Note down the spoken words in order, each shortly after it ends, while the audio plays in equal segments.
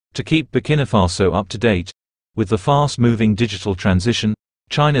To keep Burkina Faso up to date with the fast-moving digital transition,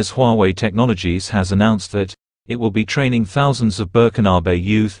 China's Huawei Technologies has announced that it will be training thousands of Burkinabe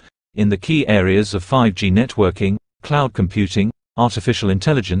youth in the key areas of 5G networking, cloud computing, artificial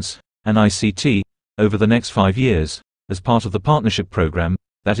intelligence, and ICT over the next 5 years, as part of the partnership program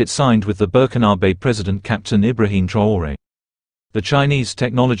that it signed with the Burkinabe President Captain Ibrahim Traore. The Chinese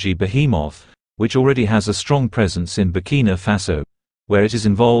technology behemoth, which already has a strong presence in Burkina Faso, where it is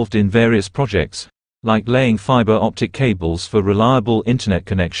involved in various projects, like laying fiber optic cables for reliable internet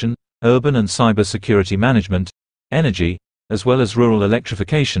connection, urban and cyber security management, energy, as well as rural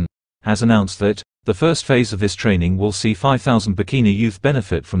electrification, has announced that the first phase of this training will see 5,000 Burkina youth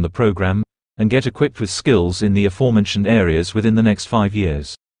benefit from the program and get equipped with skills in the aforementioned areas within the next 5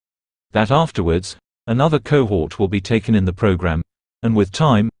 years. That afterwards, another cohort will be taken in the program, and with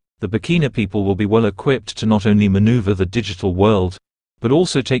time, the Burkina people will be well equipped to not only maneuver the digital world, but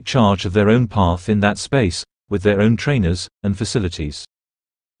also take charge of their own path in that space, with their own trainers and facilities.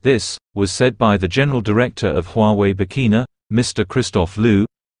 This was said by the General Director of Huawei Burkina, Mr. Christophe Liu,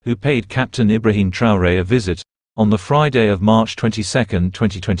 who paid Captain Ibrahim Traore a visit on the Friday of March 22,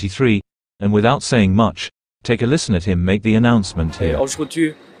 2023, and without saying much, take a listen at him make the announcement here.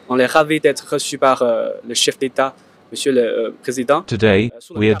 Today,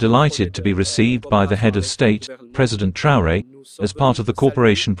 we are delighted to be received by the head of state, President Traoré, as part of the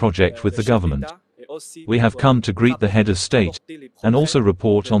cooperation project with the government. We have come to greet the head of state, and also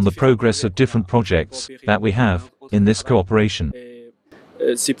report on the progress of different projects that we have in this cooperation.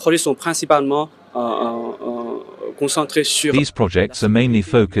 These projects are mainly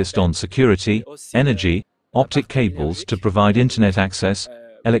focused on security, energy, optic cables to provide internet access,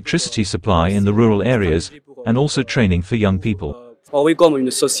 electricity supply in the rural areas, and also training for young people. Huawei,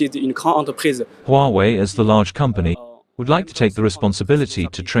 as the large company, would like to take the responsibility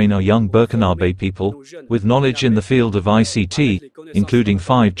to train our young Burkinabe people with knowledge in the field of ICT, including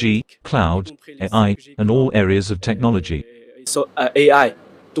 5G, cloud, AI, and all areas of technology.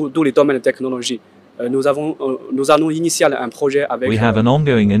 We have an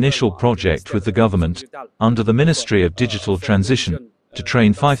ongoing initial project with the government, under the Ministry of Digital Transition, to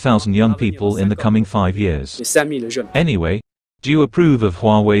train 5,000 young people in the coming 5 years. Anyway, do you approve of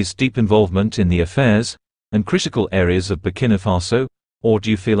Huawei's deep involvement in the affairs and critical areas of Burkina Faso, or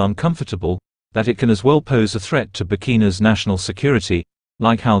do you feel uncomfortable that it can as well pose a threat to Burkina's national security,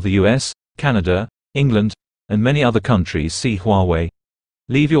 like how the US, Canada, England, and many other countries see Huawei?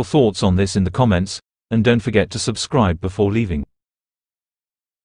 Leave your thoughts on this in the comments, and don't forget to subscribe before leaving.